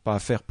à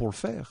faire pour le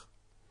faire.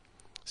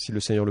 Si le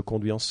Seigneur le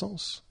conduit en ce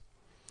sens.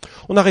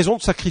 On a raison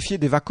de sacrifier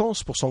des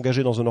vacances pour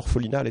s'engager dans un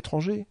orphelinat à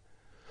l'étranger.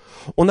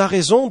 On a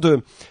raison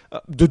de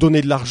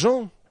donner de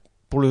l'argent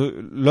pour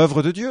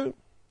l'œuvre de Dieu.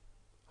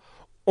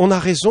 On a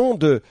raison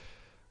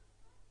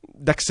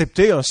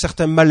d'accepter un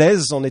certain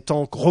malaise en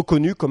étant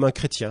reconnu comme un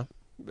chrétien,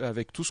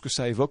 avec tout ce que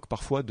ça évoque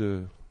parfois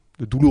de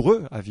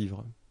douloureux à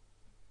vivre.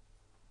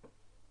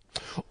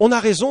 On a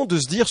raison de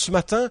se dire ce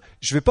matin,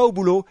 je ne vais pas au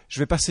boulot, je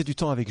vais passer du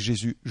temps avec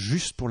Jésus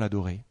juste pour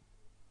l'adorer.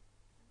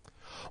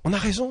 On a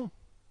raison.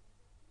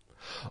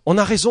 On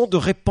a raison de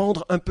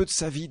répandre un peu de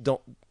sa vie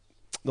dans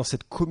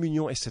cette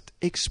communion et cette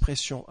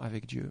expression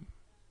avec Dieu.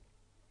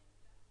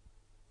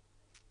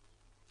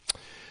 Il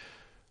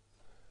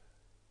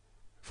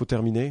faut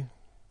terminer.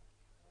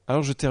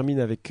 Alors je termine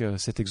avec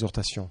cette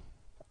exhortation.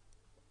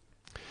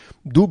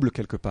 Double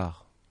quelque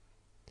part.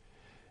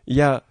 Il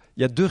y a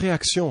deux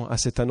réactions à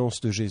cette annonce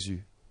de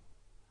Jésus,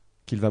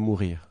 qu'il va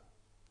mourir.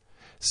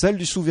 Celle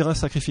du souverain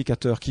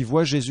sacrificateur qui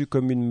voit Jésus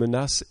comme une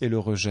menace et le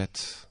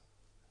rejette.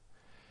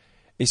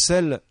 Et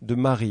celle de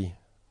Marie,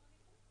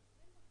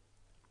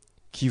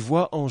 qui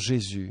voit en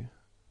Jésus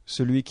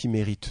celui qui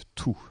mérite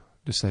tout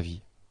de sa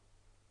vie.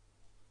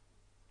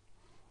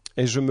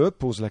 Et je me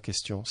pose la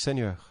question,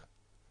 Seigneur,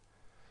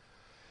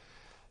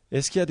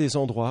 est-ce qu'il y a des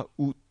endroits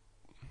où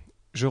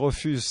je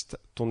refuse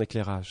ton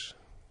éclairage ?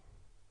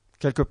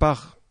 Quelque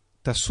part,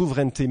 ta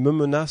souveraineté me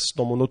menace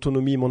dans mon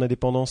autonomie et mon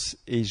indépendance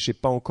et je n'ai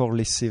pas encore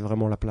laissé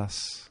vraiment la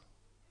place.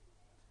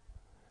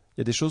 Il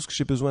y a des choses que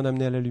j'ai besoin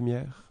d'amener à la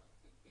lumière.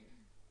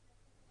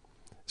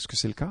 Est-ce que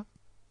c'est le cas ?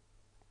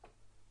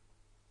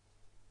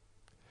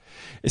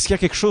 Est-ce qu'il y a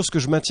quelque chose que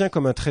je maintiens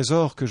comme un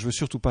trésor que je ne veux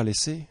surtout pas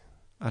laisser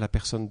à la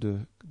personne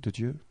de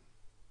Dieu ?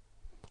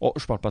 Oh,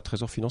 je ne parle pas de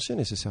trésor financier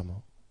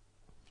nécessairement.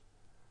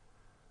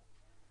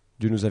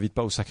 Dieu ne nous invite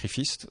pas au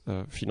sacrifice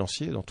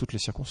financier dans toutes les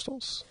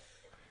circonstances.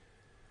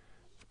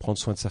 Prendre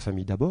soin de sa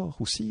famille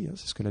d'abord aussi,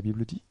 c'est ce que la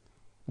Bible dit,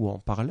 ou en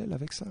parallèle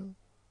avec ça.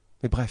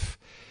 Mais bref,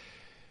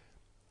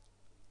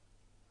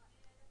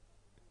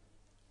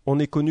 on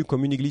est connu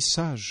comme une église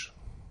sage.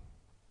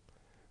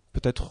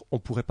 Peut-être on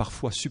pourrait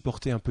parfois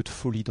supporter un peu de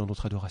folie dans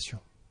notre adoration,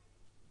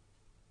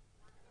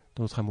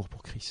 dans notre amour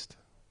pour Christ,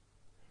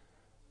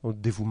 dans notre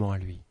dévouement à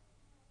lui.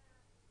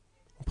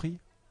 On prie.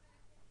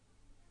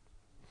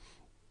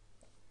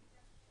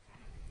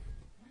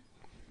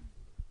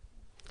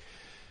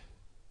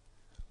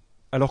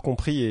 Alors qu'on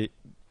prie, et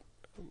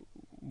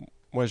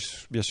moi,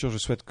 bien sûr, je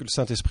souhaite que le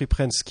Saint-Esprit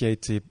prenne ce qui a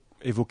été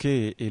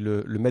évoqué et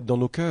le mette dans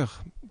nos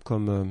cœurs,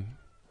 comme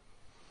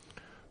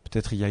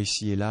peut-être il y a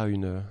ici et là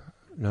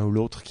l'un ou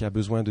l'autre qui a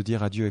besoin de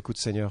dire à Dieu, écoute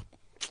Seigneur,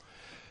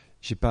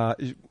 c'est pas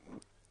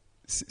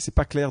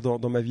clair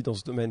dans ma vie dans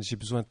ce domaine, j'ai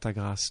besoin de ta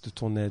grâce, de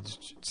ton aide.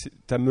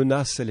 Ta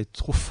menace, elle est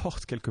trop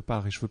forte quelque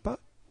part et je veux pas.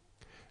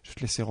 Je vais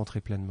te laisser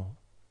rentrer pleinement.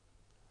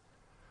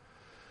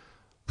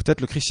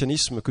 Peut-être le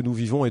christianisme que nous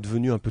vivons est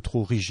devenu un peu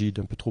trop rigide,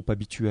 un peu trop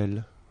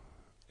habituel.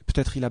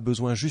 Peut-être il a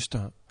besoin juste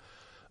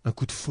un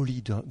coup de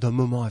folie, d'un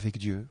moment avec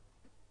Dieu.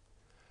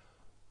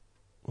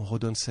 On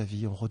redonne sa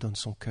vie, on redonne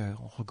son cœur,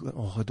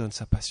 on redonne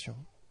sa passion.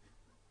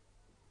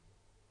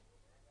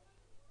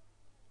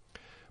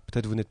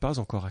 Peut-être vous n'êtes pas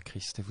encore à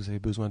Christ et vous avez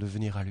besoin de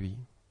venir à lui,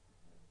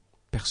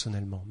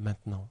 personnellement,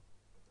 maintenant.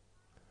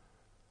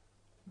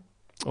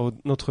 Oh,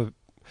 notre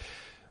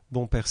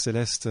bon Père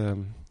Céleste,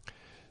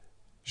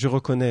 je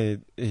reconnais,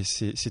 et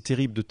c'est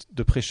terrible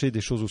de prêcher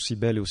des choses aussi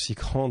belles et aussi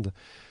grandes,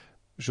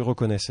 je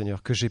reconnais,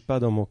 Seigneur, que je n'ai pas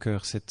dans mon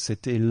cœur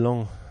cet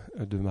élan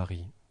de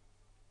Marie.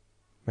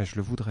 Mais je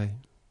le voudrais.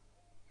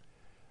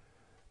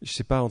 Je ne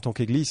sais pas en tant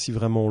qu'Église si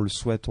vraiment on le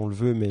souhaite, on le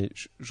veut, mais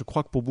je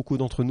crois que pour beaucoup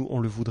d'entre nous, on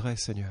le voudrait,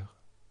 Seigneur.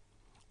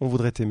 On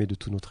voudrait t'aimer de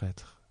tout notre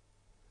être.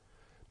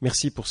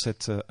 Merci pour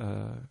cet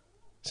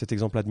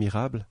exemple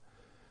admirable.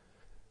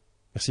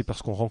 Merci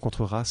parce qu'on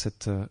rencontrera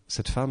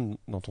cette femme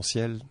dans ton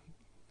ciel.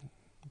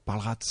 On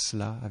parlera de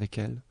cela avec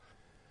elle.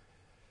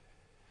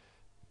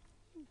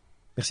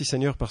 Merci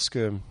Seigneur parce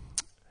que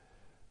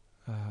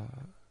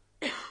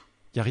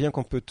il n'y a rien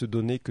qu'on peut te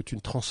donner que tu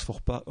ne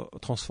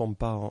transformes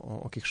pas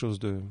en quelque chose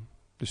de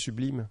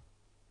sublime.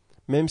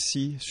 Même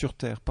si sur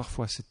terre,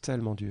 parfois, c'est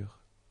tellement dur.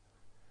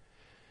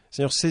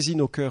 Seigneur, saisis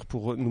nos cœurs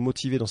pour nous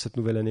motiver dans cette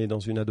nouvelle année, dans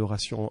une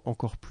adoration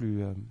encore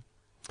plus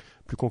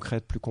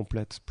concrète, plus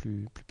complète,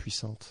 plus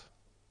puissante.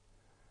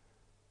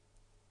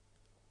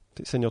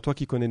 Seigneur, toi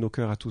qui connais nos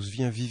cœurs à tous,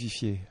 viens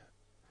vivifier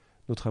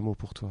notre amour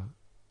pour toi.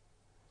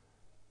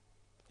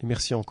 Et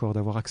merci encore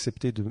d'avoir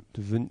accepté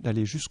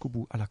d'aller jusqu'au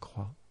bout à la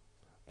croix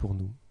pour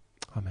nous.